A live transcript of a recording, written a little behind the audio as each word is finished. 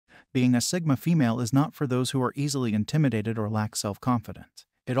Being a Sigma female is not for those who are easily intimidated or lack self-confidence.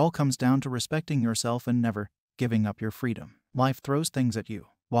 It all comes down to respecting yourself and never giving up your freedom. Life throws things at you.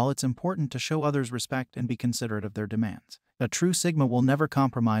 While it's important to show others respect and be considerate of their demands, a true Sigma will never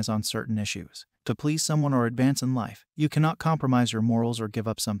compromise on certain issues. To please someone or advance in life, you cannot compromise your morals or give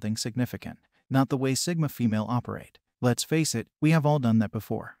up something significant. Not the way Sigma female operate. Let's face it, we have all done that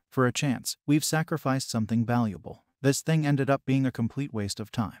before. For a chance, we've sacrificed something valuable. This thing ended up being a complete waste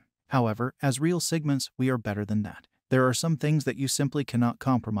of time. However, as real Sigmas, we are better than that. There are some things that you simply cannot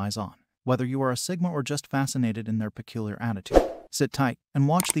compromise on. Whether you are a Sigma or just fascinated in their peculiar attitude, sit tight and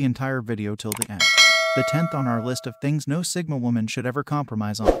watch the entire video till the end. The 10th on our list of things no Sigma woman should ever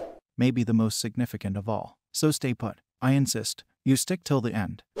compromise on may be the most significant of all. So stay put. I insist, you stick till the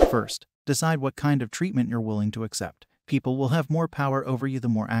end. First, decide what kind of treatment you're willing to accept. People will have more power over you the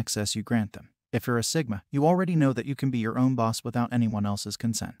more access you grant them. If you're a Sigma, you already know that you can be your own boss without anyone else's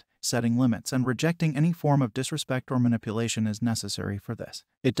consent. Setting limits and rejecting any form of disrespect or manipulation is necessary for this.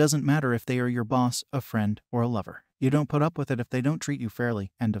 It doesn't matter if they are your boss, a friend, or a lover. You don't put up with it if they don't treat you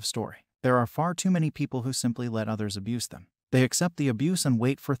fairly. End of story. There are far too many people who simply let others abuse them. They accept the abuse and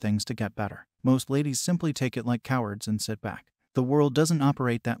wait for things to get better. Most ladies simply take it like cowards and sit back. The world doesn't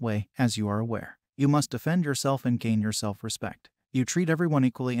operate that way, as you are aware. You must defend yourself and gain your self-respect. You treat everyone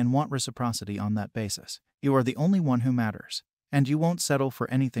equally and want reciprocity on that basis. You are the only one who matters, and you won't settle for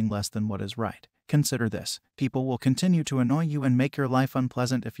anything less than what is right. Consider this. People will continue to annoy you and make your life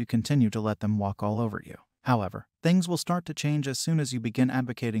unpleasant if you continue to let them walk all over you. However, things will start to change as soon as you begin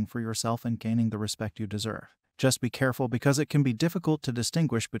advocating for yourself and gaining the respect you deserve. Just be careful because it can be difficult to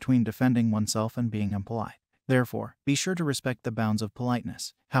distinguish between defending oneself and being impolite. Therefore, be sure to respect the bounds of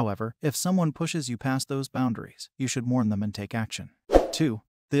politeness. However, if someone pushes you past those boundaries, you should warn them and take action. 2.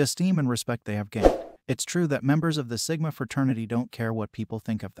 The esteem and respect they have gained. It's true that members of the Sigma fraternity don't care what people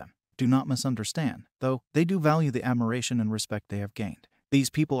think of them. Do not misunderstand, though, they do value the admiration and respect they have gained. These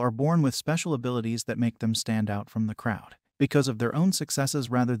people are born with special abilities that make them stand out from the crowd. Because of their own successes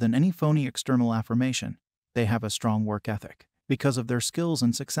rather than any phony external affirmation, they have a strong work ethic. Because of their skills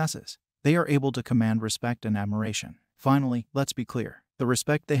and successes, they are able to command respect and admiration. Finally, let's be clear. The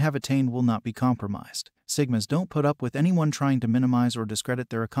respect they have attained will not be compromised. Sigmas don't put up with anyone trying to minimize or discredit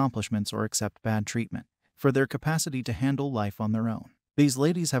their accomplishments or accept bad treatment for their capacity to handle life on their own. These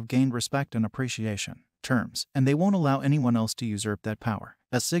ladies have gained respect and appreciation terms, and they won't allow anyone else to usurp that power.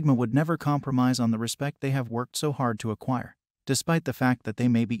 A Sigma would never compromise on the respect they have worked so hard to acquire, despite the fact that they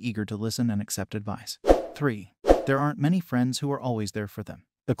may be eager to listen and accept advice. 3. There aren't many friends who are always there for them.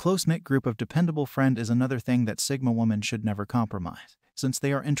 The close-knit group of dependable friend is another thing that Sigma women should never compromise. Since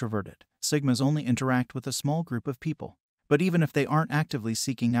they are introverted, Sigmas only interact with a small group of people. But even if they aren't actively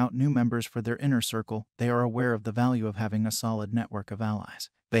seeking out new members for their inner circle, they are aware of the value of having a solid network of allies.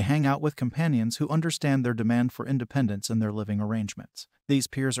 They hang out with companions who understand their demand for independence and their living arrangements. These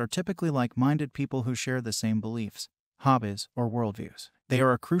peers are typically like-minded people who share the same beliefs, hobbies, or worldviews. They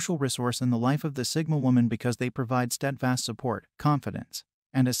are a crucial resource in the life of the Sigma woman because they provide steadfast support, confidence,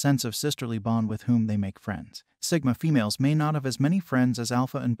 and a sense of sisterly bond with whom they make friends. Sigma females may not have as many friends as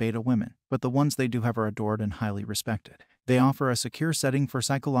Alpha and Beta women, but the ones they do have are adored and highly respected. They offer a secure setting for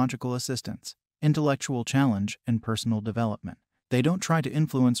psychological assistance, intellectual challenge, and personal development. They don't try to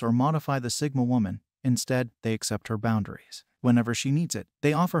influence or modify the Sigma woman. Instead, they accept her boundaries. Whenever she needs it,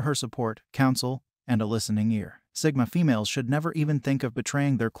 they offer her support, counsel, and a listening ear. Sigma females should never even think of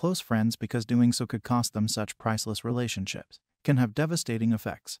betraying their close friends because doing so could cost them such priceless relationships. Can have devastating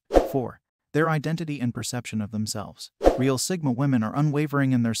effects. 4. Their identity and perception of themselves. Real Sigma women are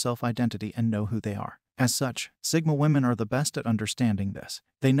unwavering in their self-identity and know who they are. As such, Sigma women are the best at understanding this.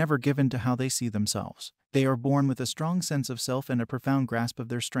 They never give in to how they see themselves. They are born with a strong sense of self and a profound grasp of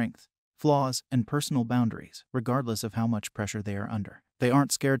their strengths, flaws, and personal boundaries, regardless of how much pressure they are under. They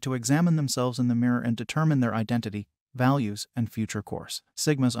aren't scared to examine themselves in the mirror and determine their identity, values, and future course.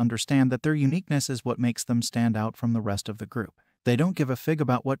 Sigmas understand that their uniqueness is what makes them stand out from the rest of the group. They don't give a fig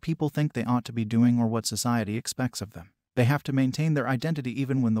about what people think they ought to be doing or what society expects of them. They have to maintain their identity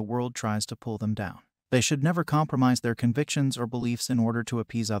even when the world tries to pull them down. They should never compromise their convictions or beliefs in order to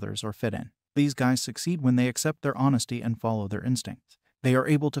appease others or fit in. These guys succeed when they accept their honesty and follow their instincts. They are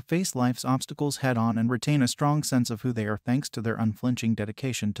able to face life's obstacles head-on and retain a strong sense of who they are thanks to their unflinching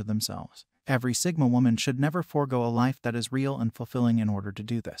dedication to themselves. Every Sigma woman should never forego a life that is real and fulfilling in order to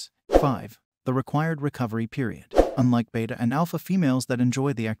do this. 5. The required recovery period. Unlike Beta and Alpha females that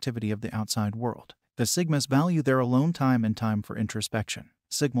enjoy the activity of the outside world, the Sigmas value their alone time and time for introspection.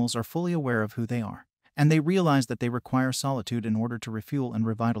 Sigmas are fully aware of who they are, and they realize that they require solitude in order to refuel and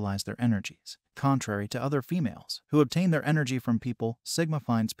revitalize their energies. Contrary to other females, who obtain their energy from people, Sigma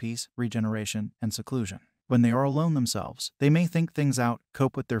finds peace, regeneration, and seclusion. When they are alone themselves, they may think things out,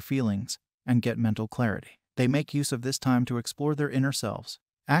 cope with their feelings, and get mental clarity. They make use of this time to explore their inner selves,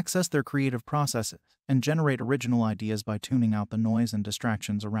 access their creative processes, and generate original ideas by tuning out the noise and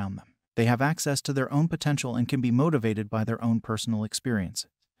distractions around them. They have access to their own potential and can be motivated by their own personal experiences.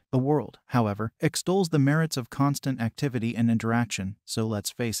 The world, however, extols the merits of constant activity and interaction, so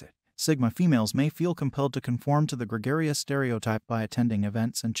let's face it. Sigma females may feel compelled to conform to the gregarious stereotype by attending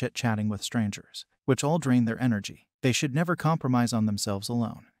events and chit-chatting with strangers, which all drain their energy. They should never compromise on themselves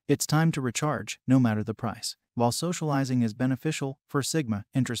alone. It's time to recharge, no matter the price. While socializing is beneficial, for Sigma,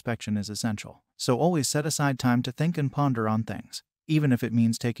 introspection is essential. So always set aside time to think and ponder on things, even if it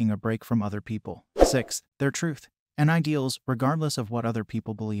means taking a break from other people. 6. Their truth and ideals, regardless of what other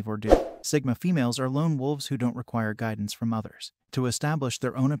people believe or do. Sigma females are lone wolves who don't require guidance from others to establish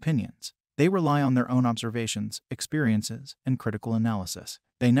their own opinions. They rely on their own observations, experiences, and critical analysis.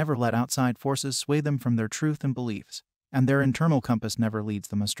 They never let outside forces sway them from their truth and beliefs, and their internal compass never leads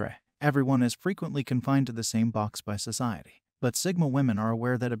them astray. Everyone is frequently confined to the same box by society, but Sigma women are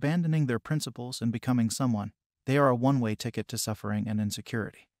aware that abandoning their principles and becoming someone, they are a one-way ticket to suffering and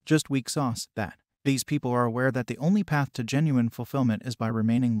insecurity. Just weak sauce, that. These people are aware that the only path to genuine fulfillment is by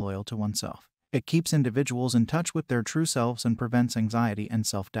remaining loyal to oneself. It keeps individuals in touch with their true selves and prevents anxiety and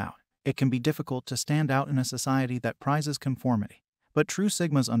self-doubt. It can be difficult to stand out in a society that prizes conformity, but true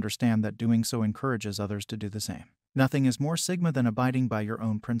Sigmas understand that doing so encourages others to do the same. Nothing is more Sigma than abiding by your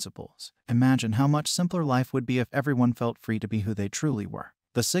own principles. Imagine how much simpler life would be if everyone felt free to be who they truly were.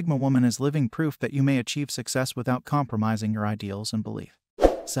 The Sigma woman is living proof that you may achieve success without compromising your ideals and belief.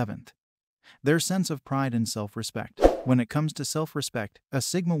 7th. Their sense of pride and self-respect. When it comes to self-respect, a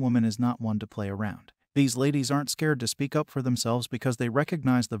Sigma woman is not one to play around. These ladies aren't scared to speak up for themselves because they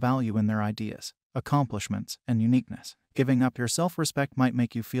recognize the value in their ideas, accomplishments, and uniqueness. Giving up your self-respect might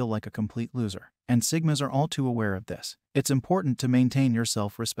make you feel like a complete loser, and Sigmas are all too aware of this. It's important to maintain your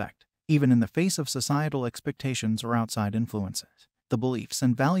self-respect, even in the face of societal expectations or outside influences. The beliefs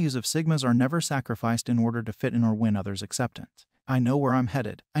and values of Sigmas are never sacrificed in order to fit in or win others' acceptance. I know where I'm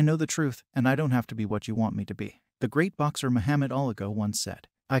headed, I know the truth, and I don't have to be what you want me to be. The great boxer Muhammad Ali once said,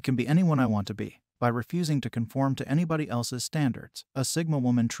 "I can be anyone I want to be." By refusing to conform to anybody else's standards, a Sigma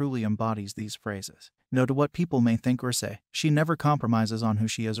woman truly embodies these phrases. No to what people may think or say, she never compromises on who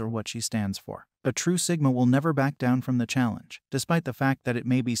she is or what she stands for. A true Sigma will never back down from the challenge, despite the fact that it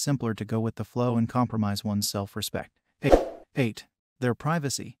may be simpler to go with the flow and compromise one's self-respect. 8. Their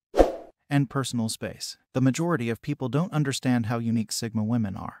privacy and personal space. The majority of people don't understand how unique Sigma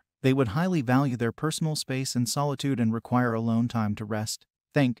women are. They would highly value their personal space and solitude and require alone time to rest,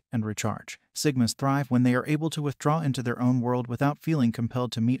 think, and recharge. Sigmas thrive when they are able to withdraw into their own world without feeling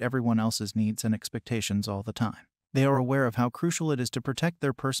compelled to meet everyone else's needs and expectations all the time. They are aware of how crucial it is to protect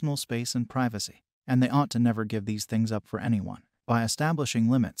their personal space and privacy, and they ought to never give these things up for anyone. By establishing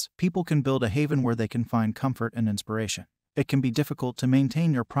limits, people can build a haven where they can find comfort and inspiration. It can be difficult to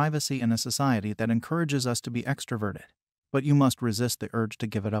maintain your privacy in a society that encourages us to be extroverted, but you must resist the urge to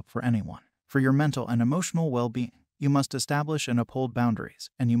give it up for anyone. For your mental and emotional well-being, you must establish and uphold boundaries,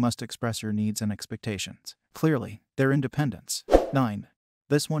 and you must express your needs and expectations clearly. Their independence. 9.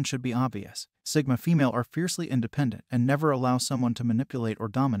 This one should be obvious. Sigma female are fiercely independent and never allow someone to manipulate or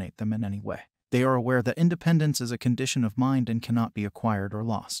dominate them in any way. They are aware that independence is a condition of mind and cannot be acquired or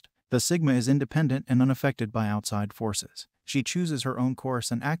lost. The Sigma is independent and unaffected by outside forces. She chooses her own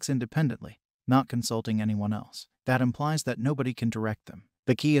course and acts independently, not consulting anyone else. That implies that nobody can direct them.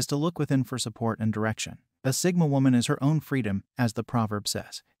 The key is to look within for support and direction. A Sigma woman is her own freedom, as the proverb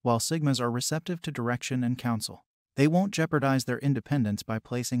says. While Sigmas are receptive to direction and counsel, they won't jeopardize their independence by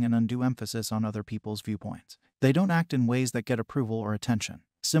placing an undue emphasis on other people's viewpoints. They don't act in ways that get approval or attention,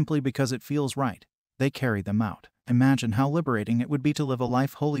 simply because it feels right. They carry them out. Imagine how liberating it would be to live a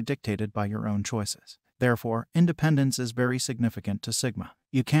life wholly dictated by your own choices. Therefore, independence is very significant to Sigma.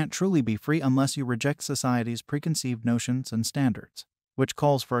 You can't truly be free unless you reject society's preconceived notions and standards, which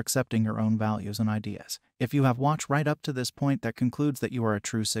calls for accepting your own values and ideas. If you have watched right up to this point, that concludes that you are a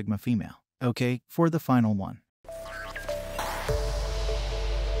true Sigma female. Okay, for the final one.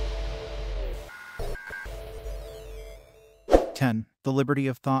 10. The liberty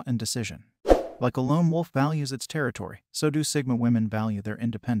of thought and decision. Like a lone wolf values its territory, so do Sigma women value their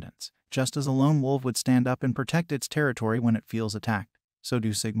independence. Just as a lone wolf would stand up and protect its territory when it feels attacked, so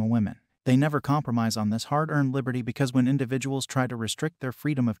do Sigma women. They never compromise on this hard-earned liberty because when individuals try to restrict their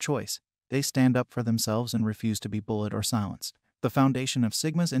freedom of choice, they stand up for themselves and refuse to be bullied or silenced. The foundation of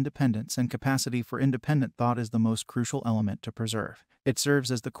Sigma's independence and capacity for independent thought is the most crucial element to preserve. It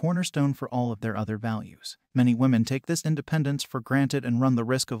serves as the cornerstone for all of their other values. Many women take this independence for granted and run the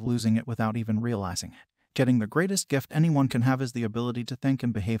risk of losing it without even realizing it. Getting the greatest gift anyone can have is the ability to think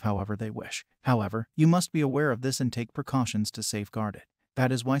and behave however they wish. However, you must be aware of this and take precautions to safeguard it.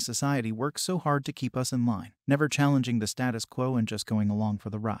 That is why society works so hard to keep us in line, never challenging the status quo and just going along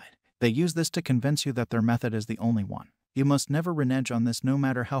for the ride. They use this to convince you that their method is the only one. You must never renege on this no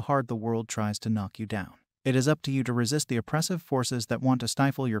matter how hard the world tries to knock you down. It is up to you to resist the oppressive forces that want to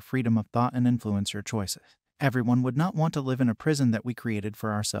stifle your freedom of thought and influence your choices. Everyone would not want to live in a prison that we created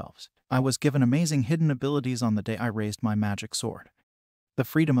for ourselves. I was given amazing hidden abilities on the day I raised my magic sword. The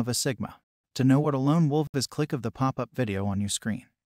freedom of a Sigma. To know what a lone wolf is, click of the pop-up video on your screen.